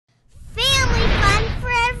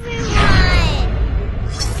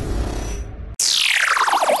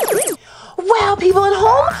people at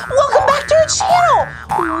home, welcome back to our channel.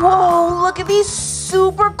 Whoa, look at these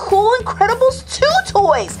super cool Incredibles 2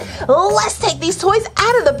 toys. Let's take these toys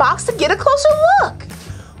out of the box to get a closer look.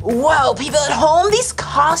 Whoa, people at home, these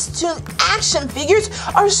costume action figures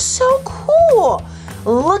are so cool.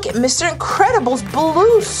 Look at Mr. Incredible's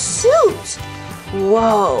blue suit.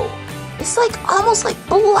 Whoa, it's almost like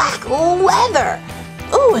black leather.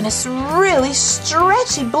 Ooh, and it's really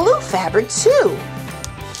stretchy blue fabric too.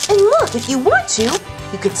 And look, if you want to,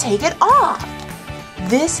 you could take it off.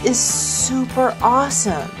 This is super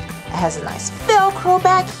awesome. It has a nice Velcro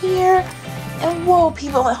back here. And whoa,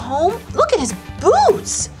 people at home, look at his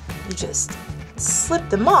boots. You just slip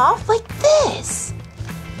them off like this.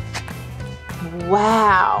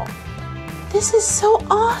 Wow, this is so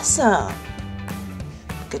awesome.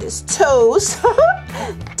 Look at his toes.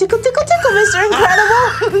 Tickle, tickle, tickle, Mr.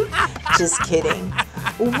 Incredible. Just kidding.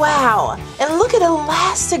 Wow, and look at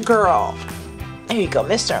Elastigirl. There you go,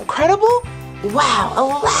 Mr. Incredible. Wow,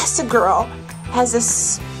 Elastigirl has a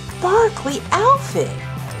sparkly outfit.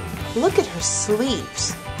 Look at her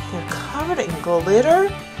sleeves. They're covered in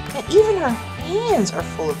glitter, and even her hands are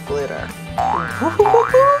full of glitter.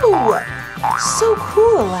 Woo-hoo-hoo-hoo. So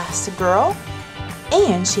cool, Elastigirl.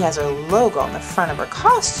 And she has her logo on the front of her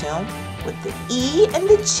costume with the E and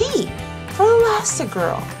the G for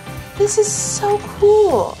Elastigirl. This is so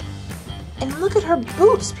cool. And look at her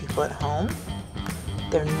boots, people at home.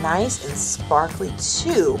 They're nice and sparkly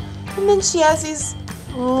too. And then she has these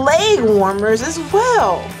leg warmers as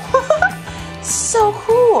well. So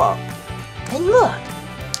cool. And look,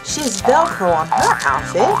 she has Velcro on her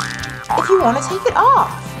outfit if you want to take it off.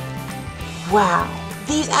 Wow,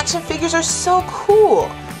 these action figures are so cool.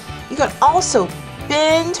 You can also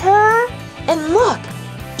bend her. And look,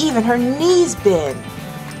 even her knees bend,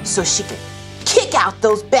 so she can kick out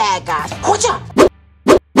those bad guys. Watch out!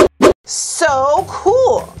 So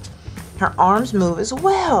cool. Her arms move as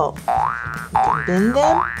well. You can bend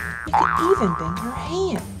them. You can even bend her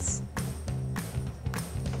hands.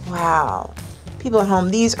 Wow. People at home,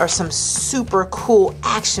 these are some super cool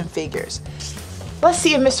action figures. Let's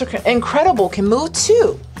see if Mr. Incredible can move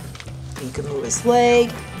too. You can move his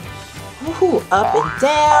leg. Woohoo, up and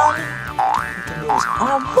down. You can move his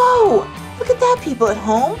arm. Whoa, look at that, people at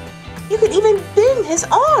home. You can even bend his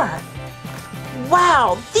arm.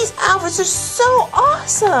 Wow, these outfits are so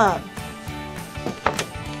awesome.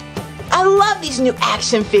 I love these new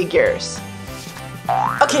action figures.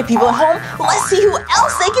 Okay, people at home, let's see who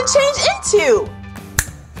else they can change into.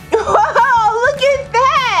 Whoa, look at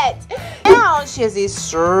that. Now she has these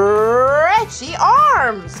stretchy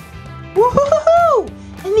arms. Woohoo!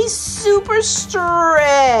 And these super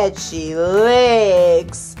stretchy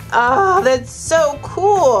legs. Oh, that's so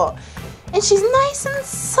cool. And she's nice and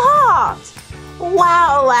soft.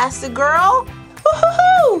 Wow, Elastigirl.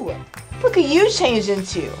 Woohoo! Look at you change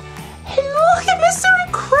into. And look at Mr.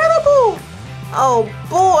 Incredible. Oh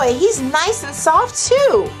boy, he's nice and soft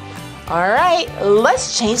too. All right,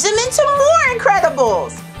 let's change them into more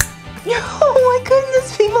Incredibles. Oh my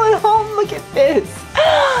goodness, people at home, look at this.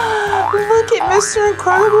 Look at Mr.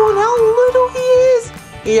 Incredible and how little he is.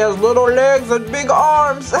 He has little legs and big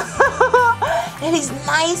arms. And he's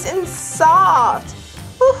nice and soft.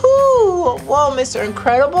 Woohoo! Whoa, Mr.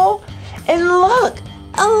 Incredible. And look,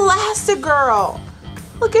 Elastigirl.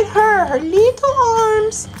 Look at her little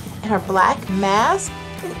arms and her black mask.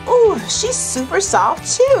 And ooh, she's super soft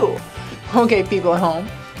too. Okay, people at home,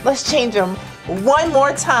 let's change them one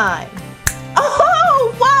more time.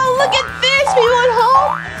 Oh, wow, look at this, people at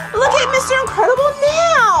home. Look at Mr. Incredible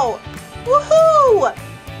now. Woohoo!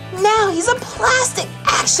 Now he's a plastic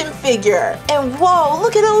action figure. And whoa,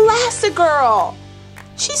 look at Elastigirl.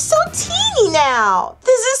 She's so teeny now.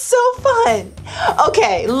 This is so fun.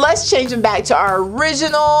 Okay, let's change them back to our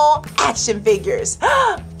original action figures.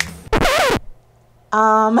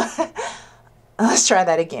 Let's try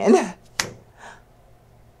that again.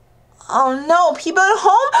 Oh no, people at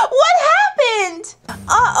home, what happened?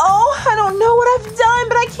 Uh-oh, I don't know what I've done,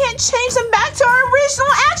 but I can't change them back to our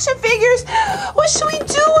original action figures. What should we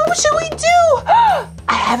do? What should we do?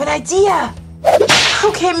 I have an idea.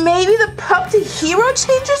 Okay, maybe the pup to hero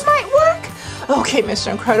changers might work? Okay,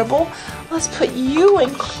 Mr. Incredible, let's put you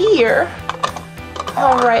in here.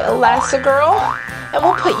 All right, Elastigirl, and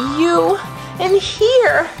we'll put you in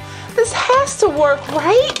here. This has to work,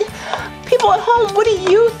 right? People at home, what do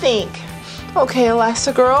you think? Okay,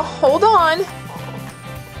 Elastigirl, hold on.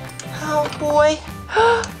 Oh boy.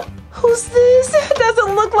 Who's this? It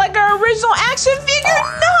doesn't look like our original action figure.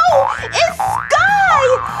 No, it's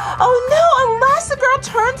Sky. Oh no, Elastigirl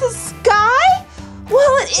turned to Sky?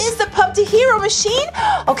 Well, it is the Pup to Hero machine.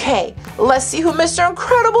 Okay, Let's see who Mr.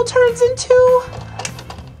 Incredible turns into.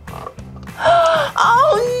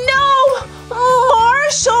 Oh no!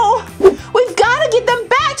 Marshall! We've got to get them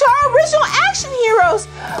back to our original action heroes.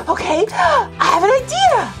 Okay, I have an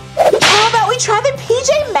idea. How about we try the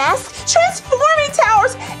PJ Masks transforming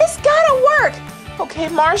towers? It's gotta work. Okay,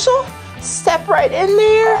 Marshall, step right in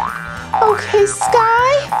there. Okay,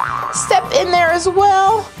 Sky, step in there as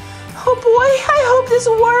well. Oh boy, I hope this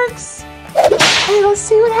works. Okay, let's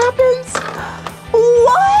see what happens.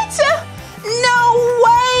 What? No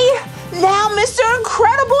way! Now Mr.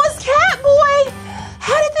 Incredible is Catboy.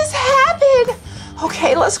 How did this happen?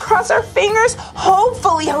 Okay, let's cross our fingers.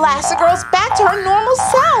 Hopefully Elastigirl's back to her normal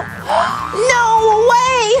self. No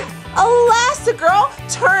way! Elastigirl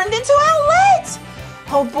turned into Owlette.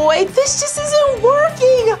 Oh boy, this just isn't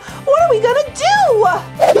working. What are we gonna do?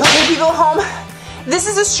 Okay, people at home, this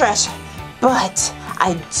is a stretch, but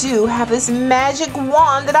I do have this magic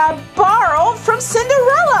wand that I borrowed from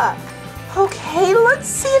Cinderella. Okay, let's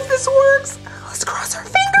see if this works. Let's cross our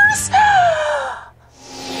fingers.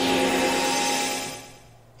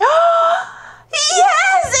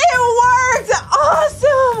 Yes, it worked!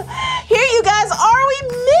 Awesome! Here you guys are, we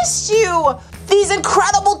missed you! These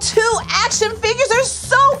incredible 2 action figures are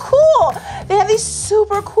so cool! They have these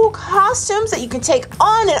super cool costumes that you can take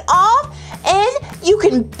on and off, and you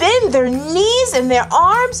can bend their knees and their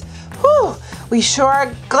arms. Whew, we sure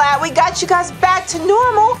are glad we got you guys back to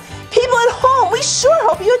normal. People at home, we sure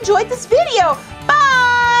hope you enjoyed this video.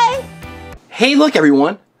 Bye! Hey, look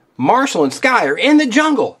everyone! Marshall and Sky are in the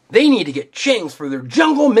jungle. They need to get changed for their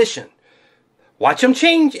jungle mission. Watch them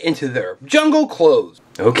change into their jungle clothes.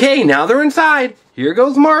 Okay, now they're inside. Here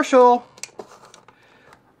goes Marshall.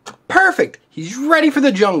 Perfect. He's ready for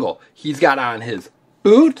the jungle. He's got on his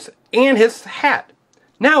boots and his hat.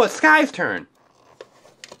 Now it's Sky's turn.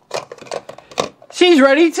 She's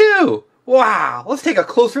ready too. Wow, let's take a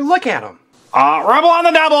closer look at him. Rubble on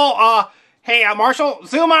the double. Hey, Marshall,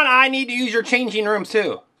 zoom on. I need to use your changing rooms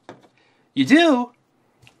too. You do?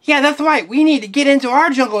 Yeah, that's right. We need to get into our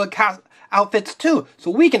jungle outfits too, so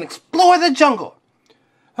we can explore the jungle.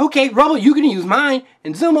 Okay, Rubble, you can use mine,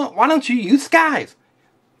 and Zuma, why don't you use Sky's?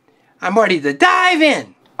 I'm ready to dive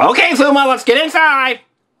in. Okay, Zuma, let's get inside.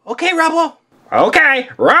 Okay, Rubble. Okay,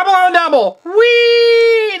 Rubble on double.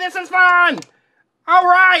 Whee! This is fun. All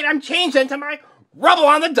right, I'm changed into my Rubble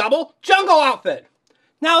on the double jungle outfit.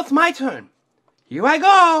 Now it's my turn. Here I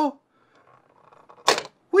go.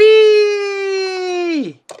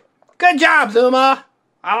 Whee! Good job, Zuma.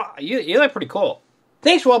 You look pretty cool.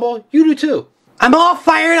 Thanks, Rubble. You do too. I'm all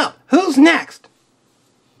fired up. Who's next?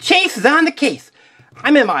 Chase is on the case.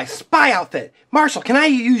 I'm in my spy outfit. Marshall, can I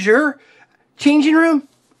use your changing room?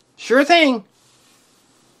 Sure thing.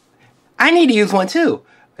 I need to use one too,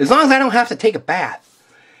 as long as I don't have to take a bath.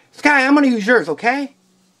 Sky, I'm going to use yours, okay?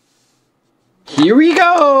 Here we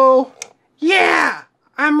go. Yeah,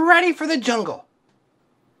 I'm ready for the jungle.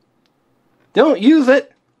 Don't use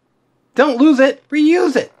it. Don't lose it.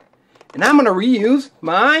 Reuse it. And I'm going to reuse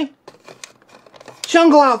my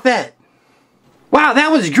jungle outfit. Wow,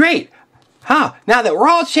 that was great. Huh, now that we're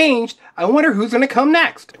all changed, I wonder who's going to come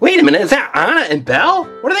next. Wait a minute, is that Anna and Belle?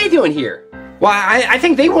 What are they doing here? Why, I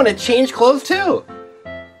think they want to change clothes too.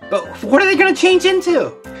 But what are they going to change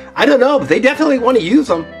into? I don't know, but they definitely want to use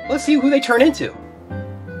them. Let's see who they turn into.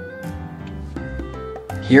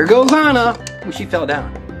 Here goes Anna. Oh, she fell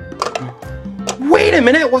down. Wait a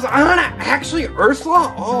minute, was Anna actually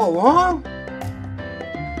Ursula all along?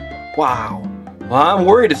 Wow. Well, I'm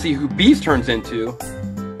worried to see who Beast turns into.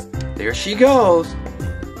 There she goes.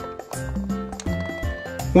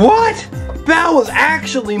 What? Belle was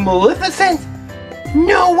actually Maleficent?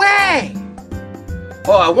 No way!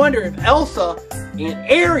 Oh, I wonder if Elsa and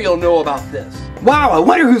Ariel know about this. Wow, I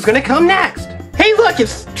wonder who's gonna come next. Hey look,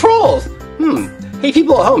 it's trolls. Hey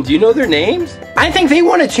people at home, do you know their names? I think they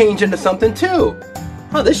want to change into something too.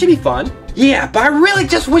 Oh, this should be fun. Yeah, but I really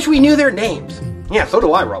just wish we knew their names. Yeah, so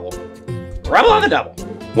do I, Rubble. Rubble on the double.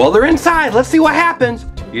 Well, they're inside. Let's see what happens.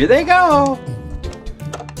 Here they go.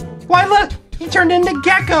 Why, look, he turned into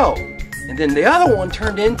Gecko. And then the other one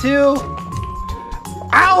turned into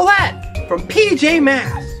Owlette from PJ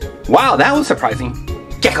Masks. Wow, that was surprising.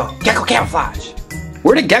 Gecko camouflage.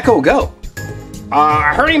 Where did Gecko go?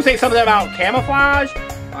 I heard him say something about camouflage.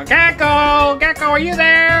 Gecko, are you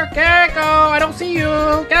there? Gecko, I don't see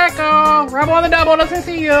you. Gecko, Rubble on the double doesn't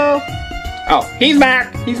see you. Oh, he's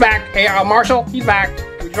back. Hey, Marshall, he's back.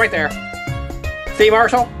 He's right there. See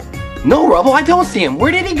Marshall? No, Rubble, I don't see him.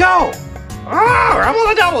 Where did he go? Oh, Rubble on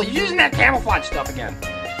the double, you're using that camouflage stuff again.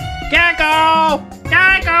 Gecko,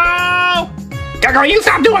 you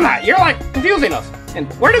stop doing that. You're like confusing us.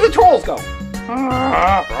 And where did the trolls go?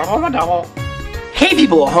 Rubble on the double. Hey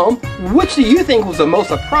people at home, which do you think was the most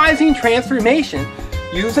surprising transformation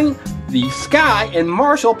using the Sky and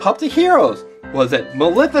Marshall puppet heroes? Was it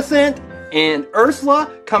Maleficent and Ursula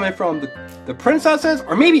coming from the princesses,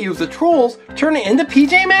 or maybe it was the trolls turning into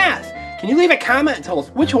PJ Masks? Can you leave a comment and tell us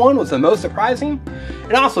which one was the most surprising?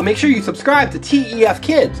 And also make sure you subscribe to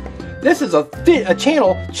TEFkids. This is a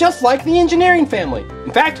channel just like the Engineering Family.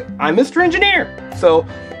 In fact, I'm Mr. Engineer. So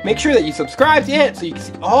make sure that you subscribe to it so you can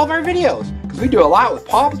see all of our videos, because we do a lot with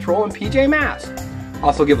Paw Patrol and PJ Masks.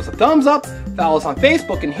 Also give us a thumbs up, follow us on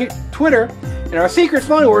Facebook and Twitter, and our secret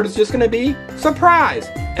spelling word is just going to be surprise.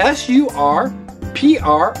 S-U-R-P-R-I-S-E,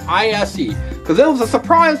 because it was a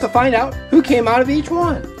surprise to find out who came out of each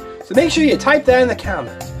one. So make sure you type that in the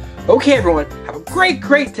comments. Okay everyone, have a great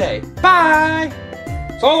day. Bye!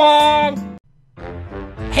 So long!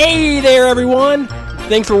 Hey there everyone!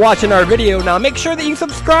 Thanks for watching our video. Now make sure that you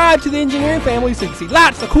subscribe to the Engineering Family so you can see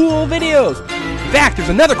lots of cool videos. In fact, there's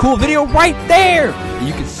another cool video right there that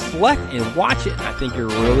you can select and watch it. I think you're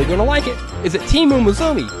really going to like it. Is it Team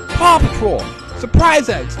Umizoomi, Paw Patrol, Surprise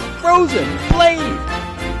Eggs, Frozen, Blade,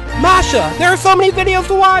 Masha? There are so many videos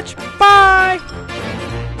to watch. Bye!